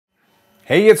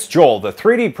Hey, it's Joel, the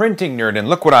 3D printing nerd, and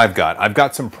look what I've got. I've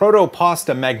got some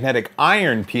proto-pasta magnetic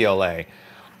iron PLA.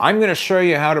 I'm going to show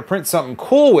you how to print something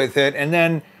cool with it, and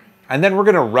then we're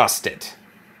going to rust it.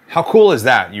 How cool is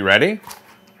that? You ready?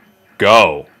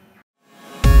 Go!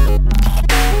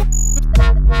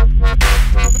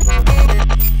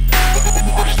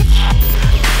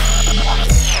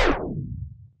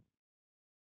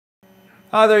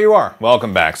 Ah, there you are.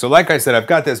 Welcome back. So like I said, I've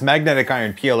got this magnetic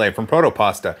iron PLA from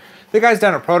proto-pasta. The guys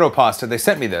down at proto-pasta, they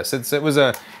sent me this. It's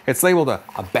labeled a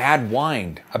bad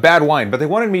wine, but they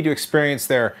wanted me to experience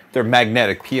their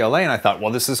magnetic PLA, and I thought,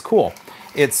 well, this is cool.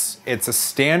 It's a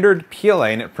standard PLA,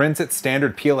 and it prints at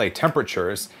standard PLA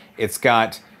temperatures. This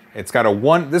one's got a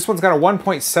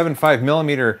 1.75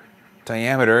 millimeter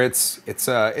diameter. It's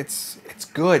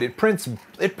good. It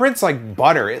prints like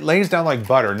butter. It lays down like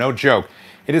butter, no joke.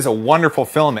 It is a wonderful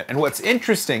filament. And what's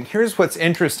interesting, here's what's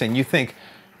interesting. You think,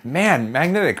 man,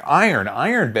 magnetic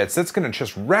iron bits, that's gonna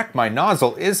just wreck my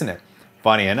nozzle, isn't it?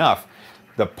 Funny enough,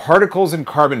 the particles in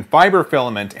carbon fiber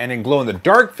filament and in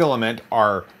glow-in-the-dark filament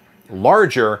are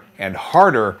larger and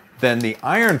harder than the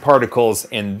iron particles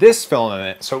in this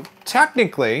filament. So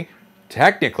technically,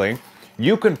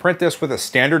 you can print this with a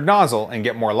standard nozzle and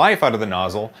get more life out of the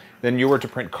nozzle than you were to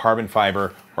print carbon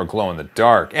fiber or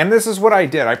glow-in-the-dark. And this is what I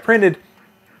did.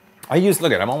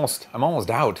 Look at, I'm almost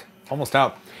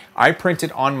out. I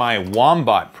printed on my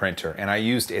Wombat printer, and I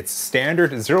used its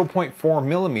standard 0.4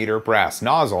 millimeter brass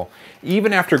nozzle.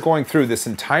 Even after going through this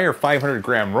entire 500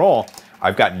 gram roll,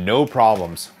 I've got no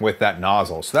problems with that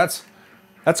nozzle. So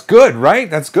that's good, right?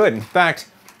 That's good. In fact,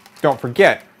 don't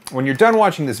forget, when you're done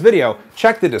watching this video,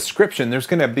 check the description. There's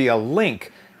gonna be a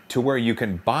link to where you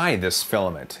can buy this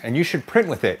filament, and you should print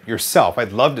with it yourself.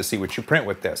 I'd love to see what you print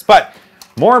with this. But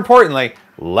more importantly,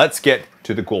 let's get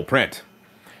to the cool print.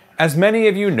 As many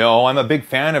of you know, I'm a big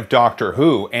fan of Doctor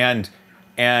Who, and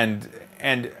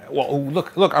well,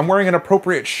 look, I'm wearing an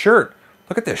appropriate shirt.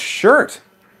 Look at this shirt.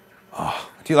 Oh,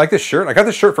 do you like this shirt? I got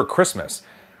this shirt for Christmas.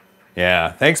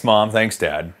 Yeah, thanks Mom, thanks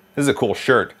Dad. This is a cool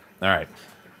shirt. All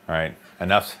right,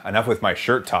 enough with my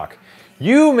shirt talk.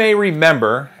 You may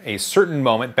remember a certain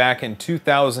moment back in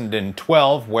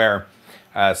 2012 where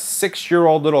a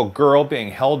 6-year-old little girl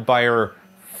being held by her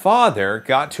father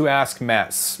got to ask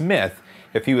Matt Smith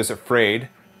if he was afraid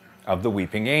of the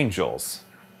weeping angels.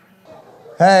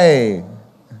 Hey.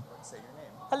 Say your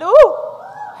name. Hello.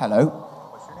 Hello.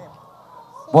 What's your name?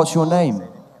 What's your name?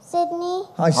 Sydney.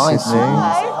 Hi, Sydney. Hi.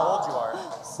 Hi. How old you are?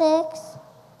 6.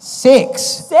 6.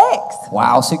 6.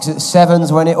 Wow, 6 at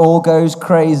 7's when it all goes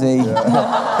crazy.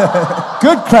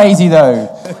 Good crazy though.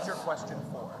 What's your question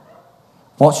for?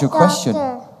 What's your question?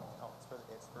 Doctor, Oh,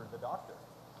 it's for the doctor.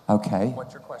 Okay.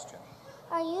 What's your question?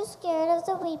 are you scared of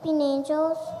the weeping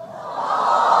angels?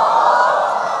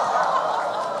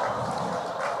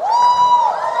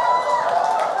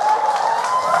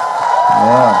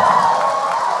 Yeah.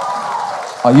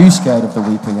 Are you scared of the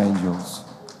weeping angels?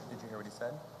 Did you hear what he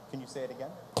said? Can you say it again?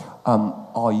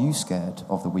 Are you scared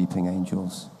of the weeping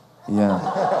angels? Yeah.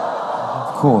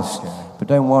 Of course. But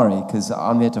don't worry, because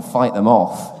I'm here to fight them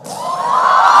off.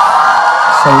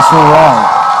 So it's all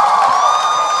right.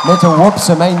 I'm here to whoop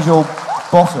some angel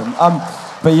bottom.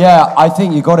 But yeah, I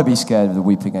think you've got to be scared of the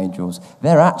weeping angels.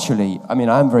 They're actually, I mean,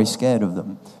 I am very scared of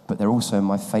them, but they're also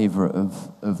my favourite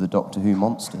of the Doctor Who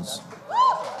monsters.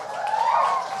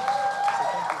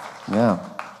 Yeah.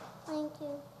 Thank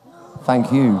you.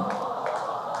 Thank you.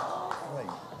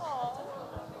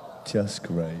 Just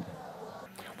great.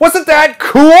 Wasn't that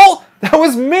cool? That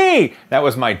was me. That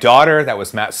was my daughter. That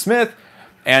was Matt Smith.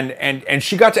 And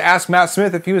she got to ask Matt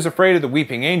Smith if he was afraid of the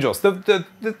weeping angels. The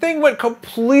thing went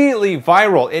completely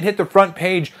viral. It hit the front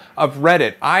page of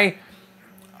Reddit. I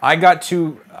got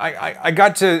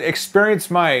to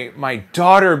experience my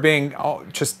daughter being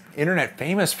just internet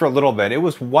famous for a little bit. It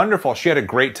was wonderful. She had a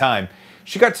great time.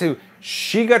 She got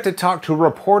to talk to a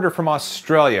reporter from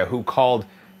Australia who called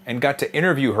and got to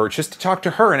interview her, just to talk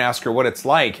to her and ask her what it's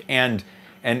like. And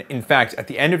in fact, at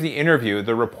the end of the interview,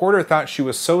 the reporter thought she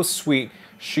was so sweet,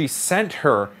 she sent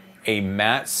her a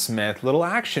Matt Smith little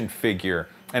action figure.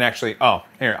 And actually, oh,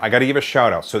 here, I gotta give a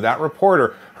shout out. So that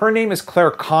reporter, her name is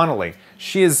CONNELLY.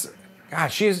 She's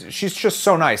just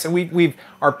so nice. And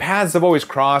our paths have always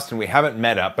crossed and we haven't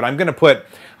met up, but I'm gonna put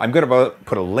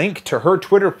a link to her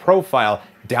Twitter profile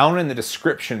down in the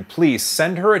description. Please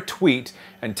send her a tweet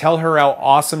and tell her how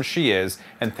awesome she is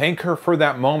and thank her for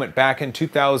that moment back in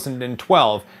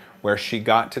 2012 where she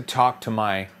got to talk to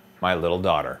my little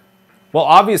daughter. Well,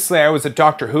 obviously I was a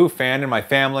Doctor Who fan, and my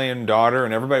family and daughter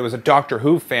and everybody was a Doctor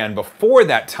Who fan before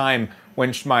that time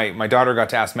when my daughter got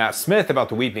to ask Matt Smith about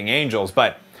the Weeping Angels.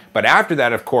 But But after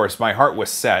that, of course, my heart was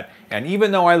set. And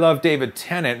even though I love David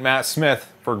Tennant, Matt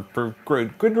Smith, for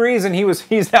good reason,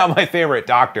 he's now my favorite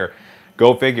Doctor.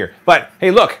 Go figure. But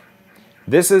hey, look,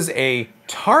 this is a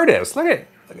TARDIS. Look at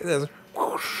this.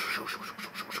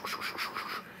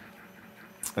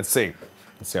 Let's see.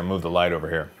 I'll move the light over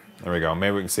here. There we go.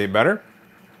 Maybe we can see it better.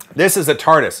 This is a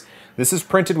TARDIS. This is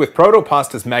printed with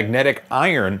proto-pasta's magnetic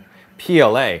iron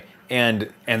PLA,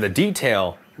 and the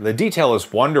detail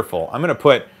is wonderful. I'm gonna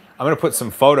put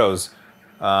some photos.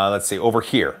 Let's see, over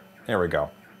here. There we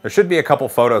go. There should be a couple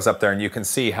photos up there, and you can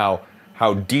see how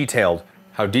detailed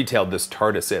this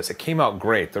TARDIS is. It came out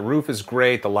great. The roof is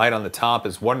great. The light on the top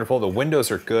is wonderful. The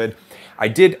windows are good. I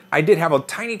did have a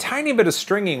tiny bit of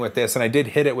stringing with this, and I did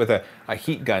hit it with a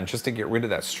heat gun just to get rid of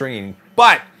that stringing.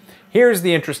 But here's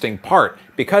the interesting part.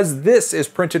 Because this is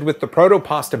printed with the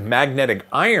proto-pasta magnetic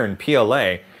iron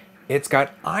PLA, it's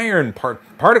got iron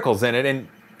particles in it, and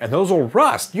those will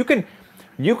rust. You can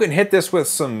hit this with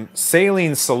some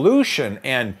saline solution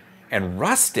and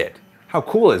rust it. How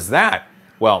cool is that?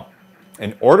 Well,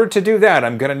 in order to do that,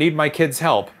 I'm gonna need my kids'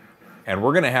 help, and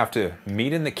we're gonna have to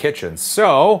meet in the kitchen.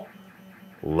 So,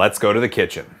 let's go to the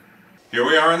kitchen. Here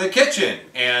we are in the kitchen,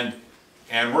 and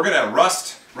we're gonna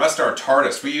rust our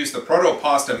TARDIS. We use the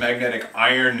proto-pasta magnetic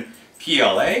iron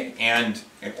PLA, and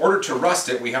in order to rust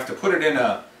it, we have to put it in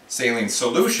a saline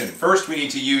solution. First, we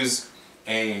need to use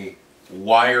a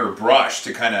wire brush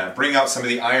to kind of bring out some of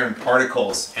the iron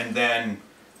particles, and then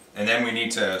we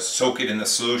need to soak it in the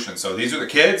solution. So these are the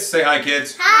kids. Say hi,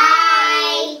 kids.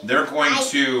 Hi. They're going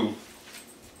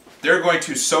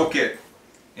to soak it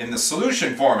in the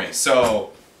solution for me.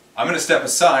 So I'm going to step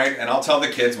aside and I'll tell the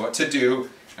kids what to do,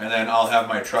 and then I'll have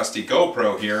my trusty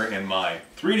GoPro here in my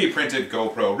 3D printed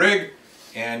GoPro rig,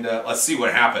 and let's see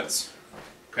what happens.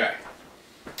 Okay.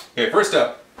 Okay, first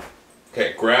up,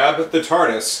 okay, grab the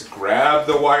TARDIS, grab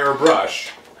the wire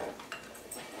brush.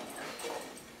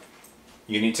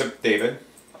 You need to, David,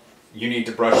 you need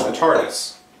to brush the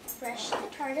TARDIS. Brush the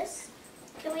TARDIS.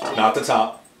 Not the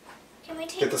top. Can we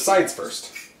take Get the sides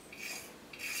first.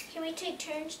 Can we take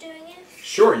turns doing it?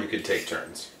 Sure, you could take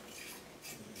turns.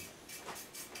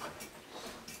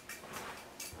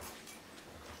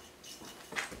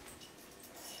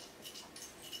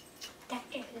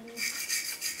 Doctor Who.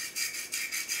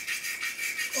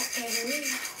 Doctor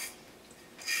Who.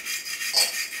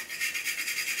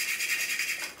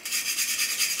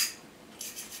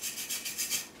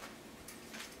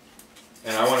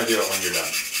 And I want to do it when you're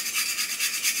done.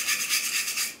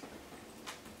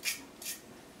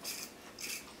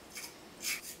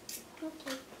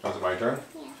 Okay. Oh, is it my turn?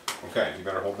 Yeah. Okay, you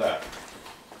better hold that.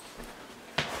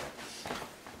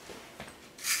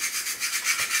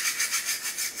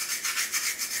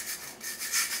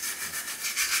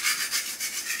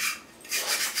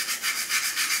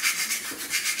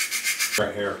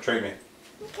 Right here, trade me.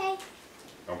 Okay.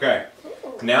 Okay.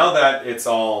 Now that it's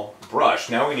all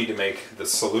brushed, now we need to make the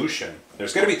solution.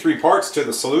 There's going to be 3 parts to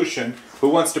the solution. Who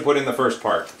wants to put in the first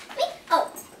part? Me?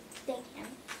 Oh, thank you.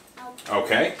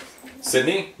 Okay.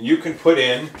 Sydney, you can put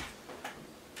in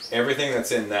everything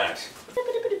that's in that.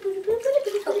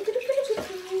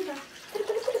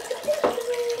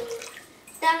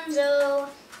 Dunzo.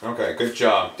 Okay, good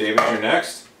job. David, you're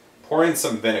next. Pour in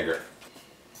some vinegar.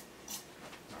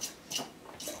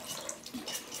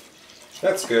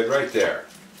 That's good right there.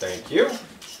 Thank you.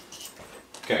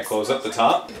 Okay, close up the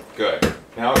top. Good.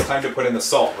 Now it's time to put in the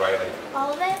salt, Riley.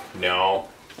 All of it? No.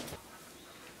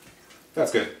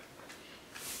 That's good.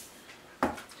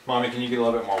 Mommy, can you get a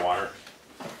little bit more water?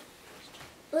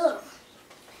 Ugh.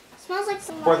 Smells like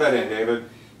some Pour that in, David.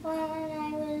 when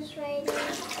I was writing.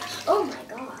 Oh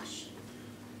my gosh.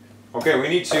 Okay, we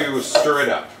need to stir it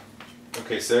up.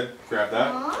 Okay, Sid, grab that.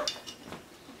 Aw.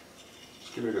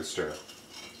 Just give it a good stir.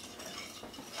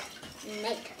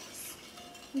 Nitrous.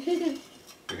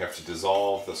 We have to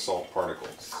dissolve the salt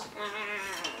particles.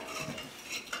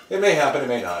 It may happen, it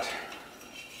may not.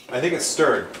 I think it's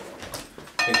stirred.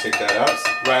 Can you take that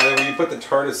out? Riley, will you put the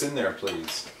TARDIS in there,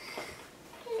 please?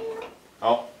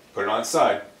 Oh, put it on its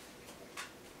side.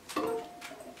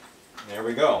 There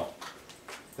we go.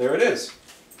 There it is.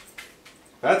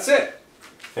 That's it.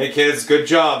 Hey kids, good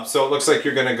job. So it looks like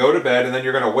you're going to go to bed and then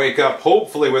you're going to wake up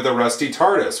hopefully with a rusty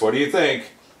TARDIS. What do you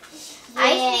think?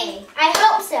 I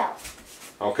hope so.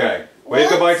 Okay. Wave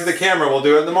goodbye to the camera. We'll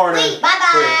do it in the morning. Wait,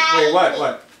 bye-bye. Wait, what?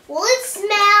 What? Will it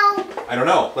smell? I don't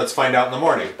know. Let's find out in the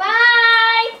morning.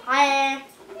 Bye. Bye.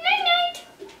 Night night.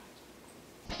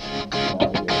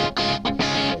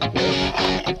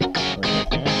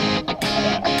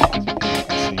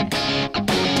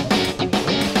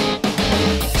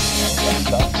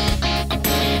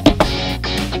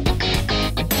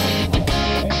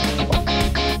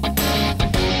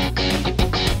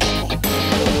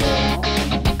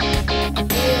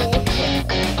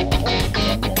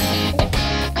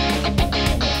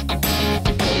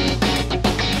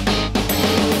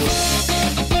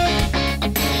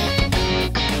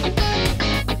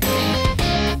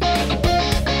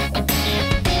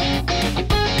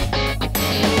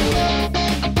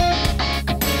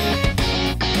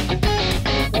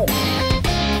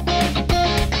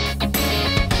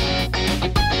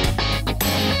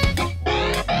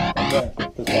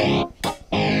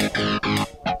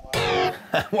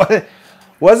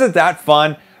 Wasn't that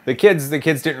fun? The kids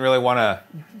didn't really want to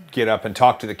get up and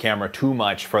talk to the camera too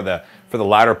much for the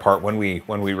latter part when we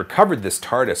recovered this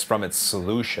TARDIS from its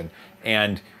solution,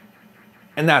 and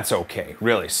that's okay,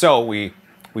 really. So we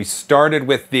started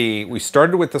with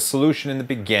the solution in the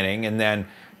beginning, and then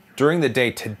during the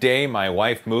day today, my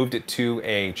wife moved it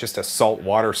to just a salt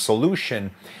water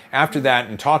solution. After that,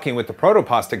 and talking with the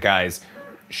proto-pasta guys,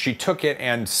 she took it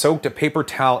and soaked a paper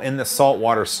towel in the salt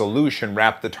water solution,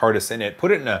 wrapped the TARDIS in it,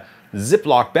 put it in a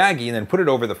Ziploc baggie, and then put it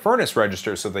over the furnace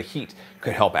register so the heat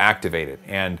could help activate it.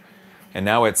 And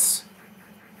now it's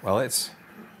a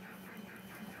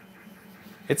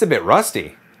bit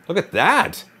rusty. Look at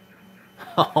that.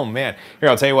 Oh man. Here,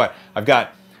 I'll tell you what. I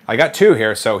got two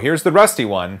here. So here's the rusty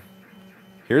one.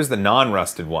 Here's the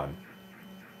non-rusted one.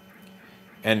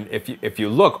 And if you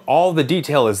look, all the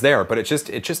detail is there, but it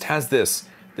just has this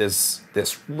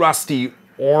rusty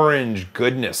orange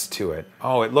goodness to it.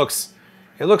 Oh, it looks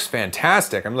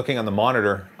fantastic. I'm looking on the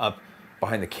monitor up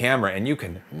behind the camera, and you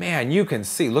can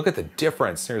see. Look at the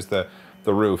difference. Here's the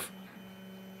roof.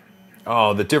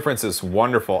 Oh, the difference is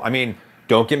wonderful. I mean,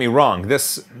 don't get me wrong.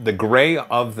 The gray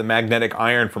of the magnetic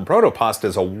iron from proto-pasta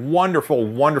is a wonderful,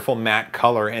 wonderful matte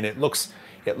color, and it looks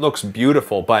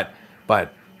beautiful. But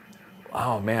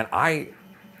oh man,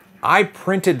 I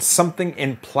printed something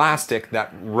in plastic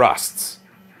that rusts.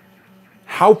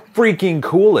 How freaking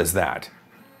cool is that?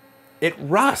 It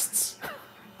rusts.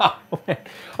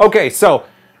 Okay, so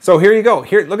here you go.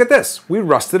 Here, look at this. We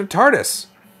rusted a TARDIS.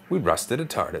 We rusted a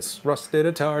TARDIS. Rusted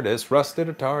a TARDIS. Rusted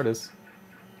a TARDIS.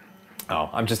 Oh,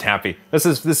 I'm just happy. This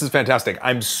is fantastic.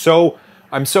 I'm so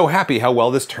happy how well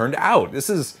this turned out. This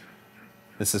is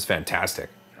fantastic.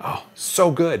 Oh, so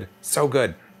good. So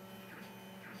good.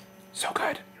 So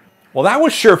good. Well, that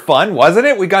was sure fun, wasn't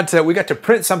it? We got to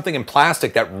print something in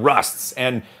plastic that rusts,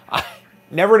 and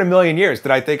never in a million years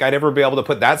did I think I'd ever be able to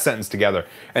put that sentence together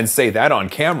and say that on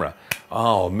camera.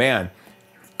 Oh man.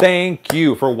 Thank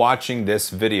you for watching this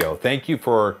video. Thank you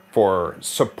for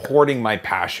supporting my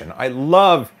passion. I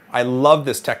love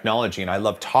this technology, and I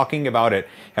love talking about it,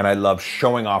 and I love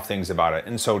showing off things about it.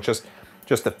 And so just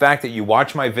the fact that you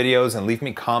watch my videos and leave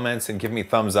me comments and give me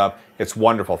thumbs up, it's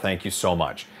wonderful. Thank you so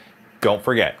much. Don't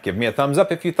forget, give me a thumbs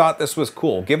up if you thought this was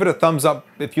cool. Give it a thumbs up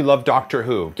if you love Doctor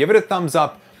Who. Give it a thumbs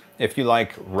up if you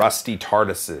like rusty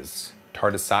TARDISes.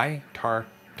 TARDISi?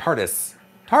 TARDIS.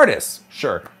 TARDIS,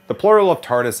 sure. The plural of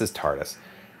TARDIS is TARDIS.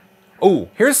 Oh,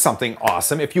 here's something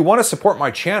awesome. If you want to support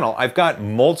my channel, I've got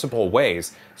multiple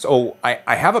ways. So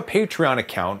I have a Patreon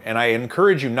account, and I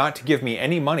encourage you not to give me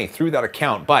any money through that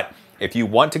account. But if you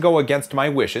want to go against my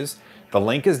wishes, the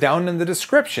link is down in the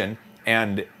description,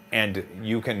 and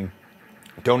you can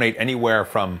donate anywhere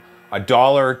from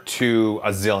 $1 to a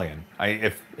zillion,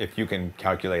 if you can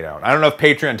calculate out. I don't know if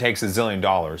Patreon takes $1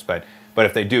 zillion, but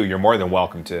if they do, you're more than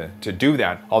welcome to do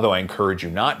that, although I encourage you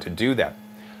not to do that.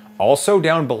 Also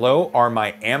down below are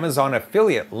my Amazon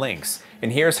affiliate links,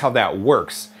 and here's how that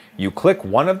works. You click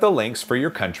one of the links for your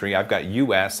country. I've got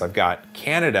US, I've got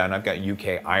Canada, and I've got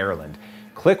UK, Ireland.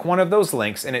 Click one of those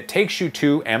links and it takes you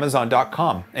to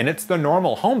Amazon.com, and it's the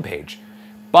normal homepage.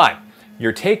 But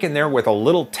you're taken there with a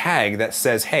little tag that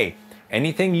says, hey,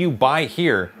 anything you buy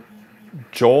here,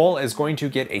 Joel is going to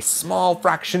get a small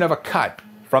fraction of a cut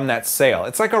from that sale.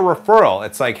 It's like a referral.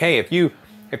 It's like, hey, if you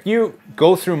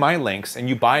go through my links and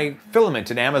you buy filament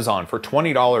at Amazon for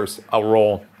 $20 a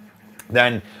roll,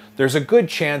 then there's a good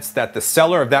chance that the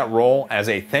seller of that roll, as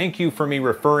a thank you for me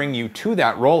referring you to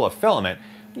that roll of filament,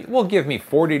 will give me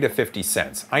 40 to 50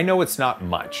 cents. I know it's not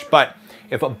much, but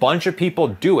if a bunch of people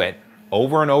do it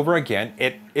over and over again,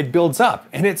 it builds up,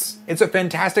 and it's a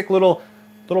fantastic little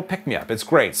pick-me-up. It's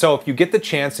great. So if you get the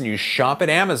chance and you shop at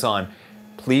Amazon,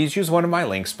 please use one of my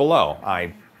links below.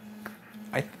 I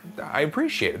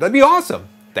appreciate it. That'd be awesome.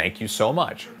 Thank you so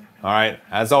much. All right,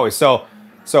 as always, so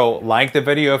like the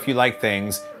video if you like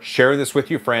things, share this with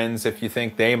your friends if you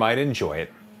think they might enjoy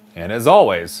it, and as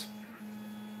always,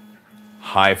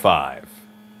 high five.